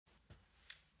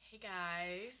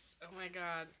guys. Oh my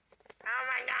god. Oh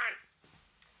my god.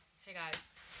 Hey guys,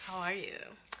 how are you?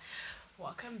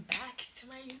 Welcome back to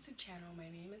my YouTube channel. My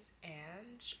name is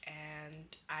Ange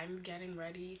and I'm getting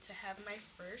ready to have my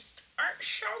first art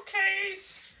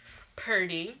showcase.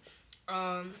 Purdy.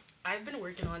 I've been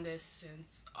working on this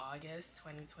since August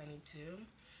 2022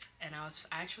 and I was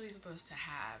actually supposed to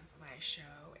have my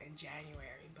show in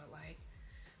January, but like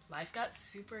life got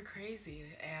super crazy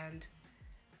and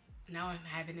now I'm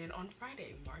having it on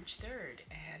Friday, March 3rd,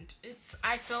 and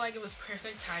I feel like it was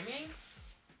perfect timing,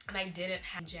 and I didn't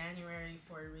have January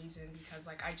for a reason because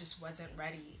like I just wasn't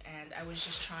ready, and I was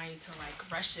just trying to like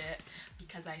rush it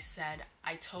because I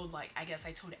told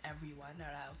everyone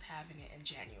that I was having it in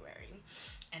January,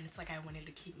 and it's like I wanted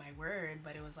to keep my word,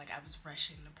 but it was like I was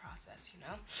rushing the process, you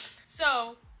know?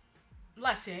 So,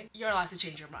 lesson, you're allowed to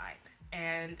change your mind,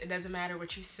 and it doesn't matter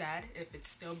what you said, if it's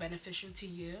still beneficial to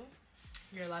you,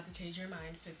 you're allowed to change your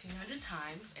mind 1,500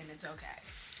 times and it's okay.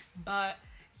 But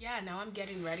yeah, now I'm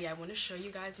getting ready. I want to show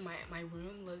you guys my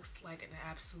room looks like an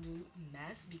absolute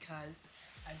mess because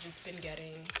I've just been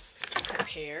getting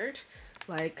prepared.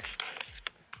 Like,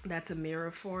 that's a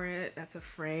mirror for it, that's a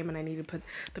frame, and I need to put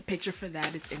the picture for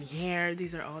that is in here.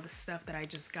 These are all the stuff that I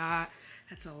just got.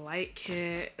 That's a light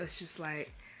kit. It's just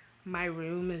like my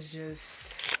room is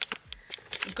just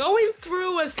going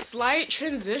through a slight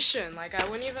transition, like I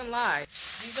wouldn't even lie.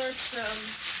 These are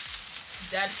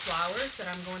some dead flowers that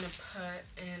I'm going to put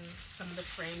in some of the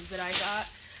frames that I got.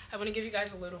 I want to give you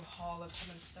guys a little haul of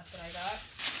some of the stuff that I got.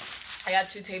 I got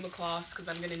 2 tablecloths because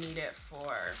I'm going to need it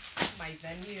for my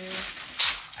venue.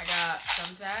 I got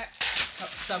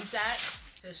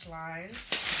thumbtacks, fish lines.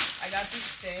 I got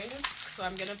these things, so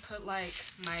I'm going to put like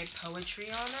my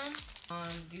poetry on them.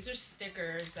 These are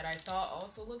stickers that I thought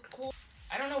also looked cool.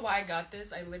 I don't know why I got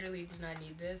this. I literally did not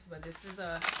need this, but this is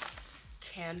a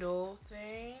candle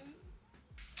thing.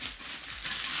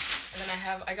 And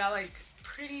then I got like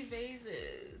pretty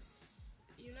vases,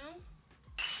 you know?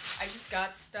 I just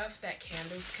got stuff that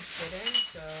candles could fit in.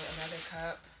 So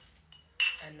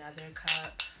another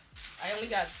cup. I only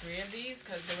got 3 of these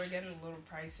because they were getting a little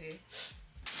pricey.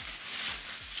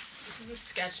 This is a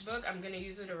sketchbook. I'm gonna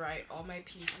use it to write all my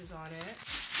pieces on it.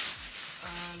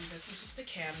 This is just a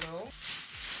candle.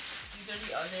 These are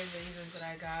the other vases that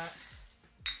I got.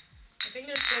 I think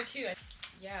they're so cute.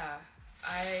 Yeah,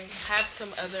 I have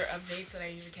some other updates that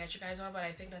I need to catch you guys on, but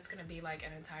I think that's gonna be like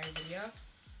an entire video.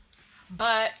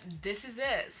 But this is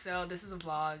it. So this is a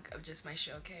vlog of just my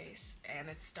showcase, and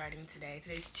it's starting today.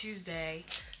 Today's Tuesday,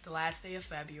 the last day of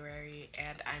February,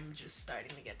 and I'm just starting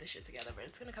to get this shit together, but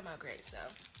it's gonna come out great, so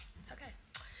it's okay.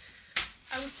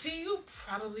 I will see you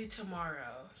probably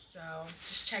tomorrow, so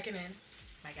just checking in.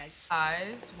 Bye guys.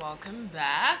 Guys, welcome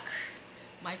back.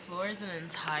 My floor is an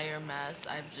entire mess.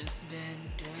 I've just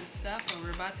been doing stuff, but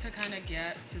we're about to kind of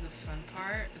get to the fun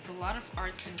part. It's a lot of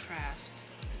arts and craft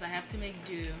because I have to make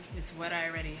do with what I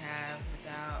already have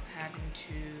without having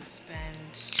to spend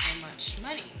so much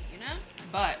money, you know?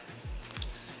 But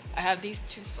I have these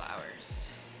 2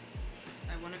 flowers.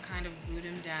 I want to kind of glue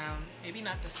them down. Maybe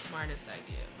not the smartest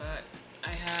idea, but I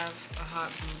have a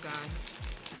hot glue gun.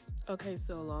 Okay,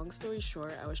 so long story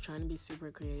short, I was trying to be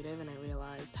super creative and I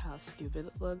realized how stupid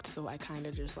it looked, so I kind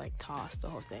of just like tossed the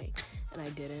whole thing, and I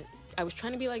didn't. I was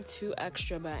trying to be like too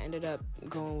extra, but I ended up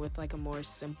going with like a more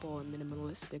simple and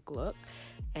minimalistic look,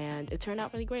 and it turned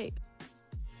out really great.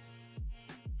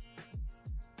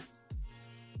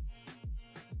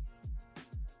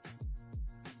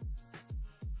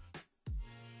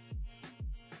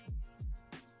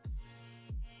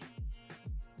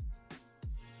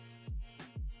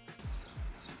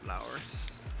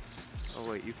 Flowers. Oh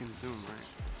wait, you can zoom, right?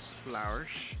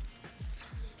 Flowers.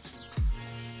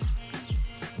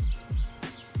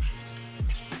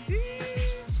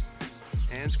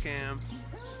 Hands cam.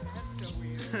 That's so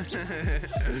weird.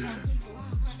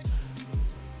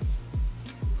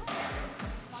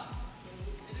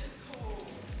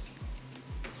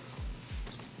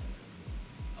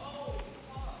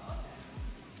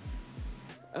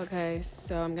 Okay,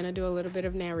 so I'm gonna do a little bit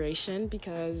of narration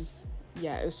because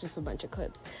yeah, it was just a bunch of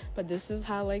clips, but this is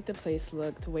how like the place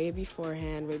looked way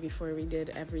beforehand, way before we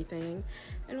did everything,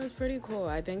 and it was pretty cool.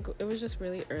 I think it was just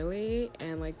really early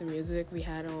and like the music we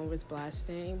had on was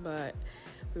blasting, but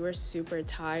we were super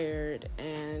tired,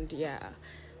 and yeah,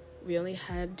 we only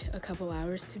had a couple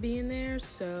hours to be in there,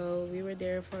 so we were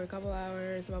there for a couple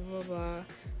hours, blah blah blah.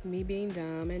 Me being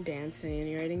dumb and dancing,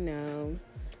 you already know,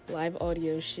 live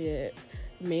audio shit.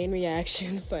 main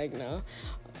reactions. Like, no.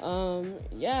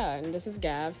 Yeah, and this is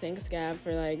Gab. Thanks, Gab,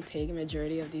 for like taking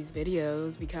majority of these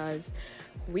videos, because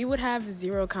we would have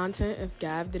zero content if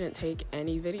Gab didn't take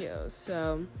any videos.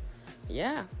 So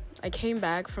yeah, I came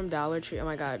back from Dollar Tree. Oh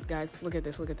my god, guys, look at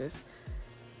this,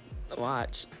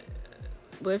 watch.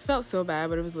 Well, it felt so bad,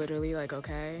 but it was literally like,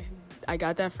 okay, I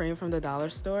got that frame from the dollar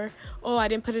store. Oh, I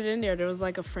didn't put it in there. There was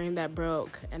like a frame that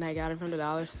broke, and I got it from the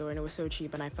dollar store, and it was so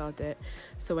cheap, and I felt it.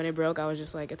 So when it broke, I was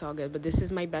just like, it's all good. But this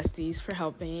is my besties for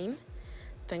helping.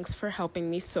 Thanks for helping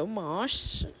me so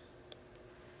much.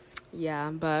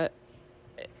 Yeah, but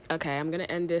okay, I'm gonna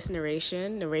end this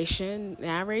narration.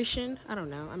 I don't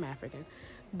know. I'm African,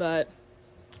 but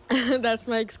that's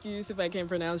my excuse if I can't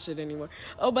pronounce shit anymore.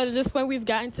 Oh, but at this point, we've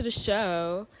gotten to the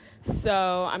show.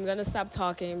 So I'm going to stop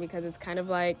talking because it's kind of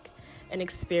like an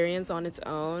experience on its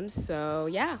own. So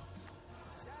yeah.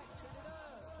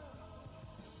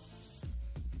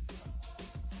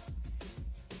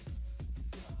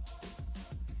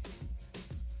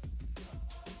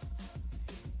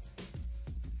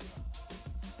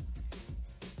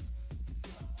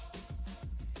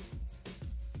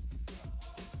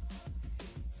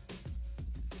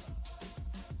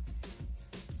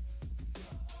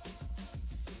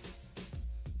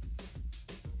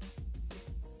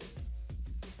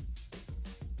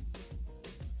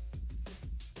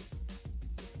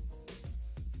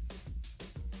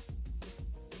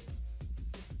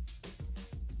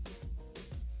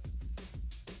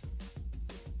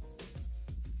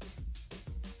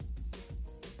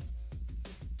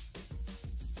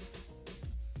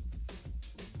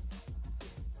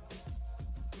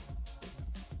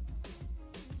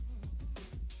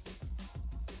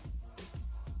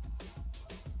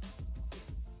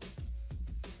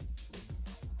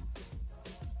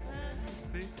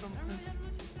 Say something.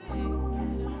 I'm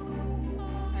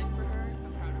excited for her.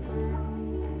 I'm proud of her.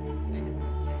 Like, this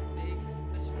is big,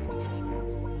 but it's just the beginning.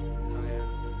 So yeah.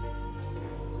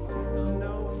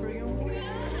 No, for you. Oh my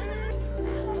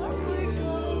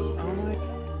god. Oh my.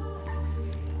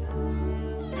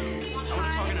 I want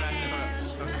to talk in an accent.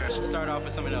 Okay. I should start off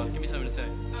with something else. Give me something to say.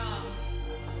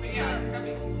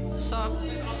 What's up? Me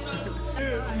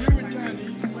and Danny,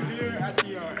 we're here at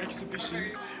the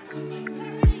exhibition.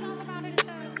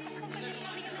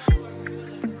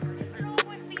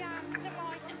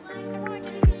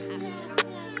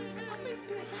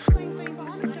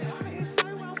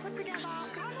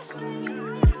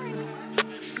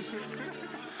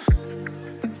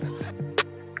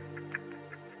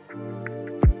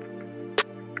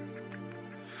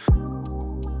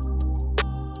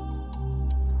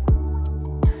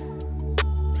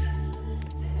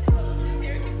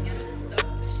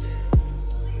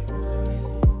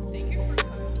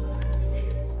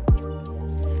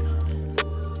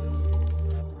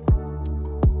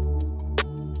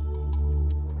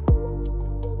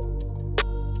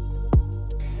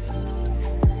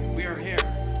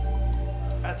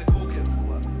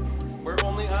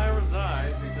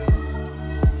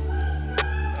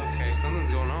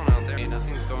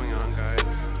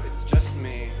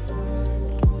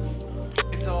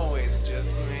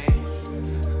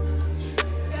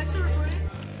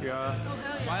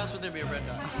 Why else would there be a red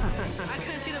dot? I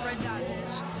couldn't see the red dot,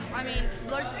 bitch. I mean,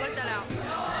 blur that out.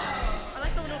 I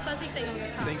like the little fuzzy thing on the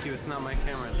top. Thank you. It's not my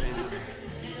camera. It's Angel's.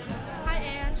 Hi,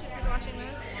 Ange, if you're watching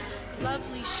this.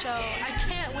 Lovely show. I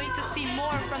can't wait to see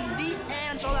more from the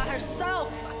Anjola herself.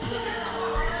 10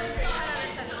 out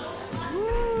of 10.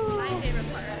 Woo. My favorite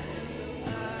part.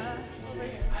 Over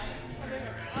here.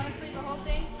 Honestly, the whole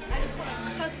thing, I just want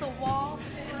to cut the wall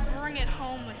and bring it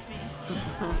home with me.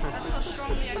 That's how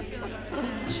strongly I feel about it,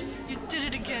 Ange. You did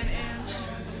it again, Ange.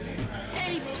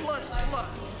 A++.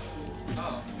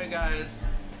 Oh, hey guys.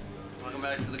 Welcome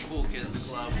back to the Cool Kids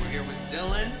Club. We're here with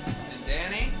Dylan and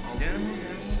Danny.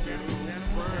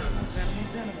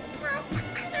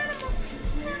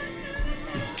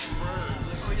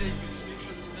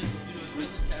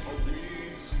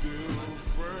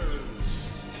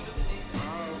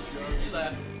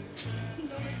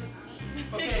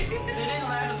 Okay, they didn't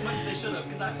laugh as much as they should have,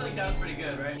 because I feel like that was pretty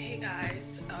good, right? Hey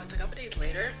guys, it's a couple days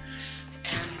later,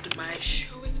 and my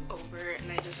show is over,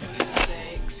 and I just wanted to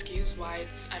say, excuse why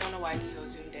it's, I don't know why it's so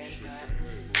zoomed in, but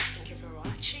thank you for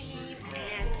watching,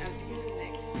 and I'll see you in the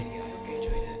next video. I hope you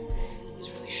enjoyed it. It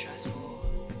was really stressful,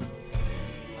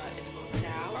 but it's over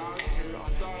now, and on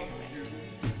my way.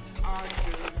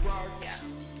 Yeah,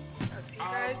 I'll see you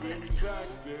guys next time.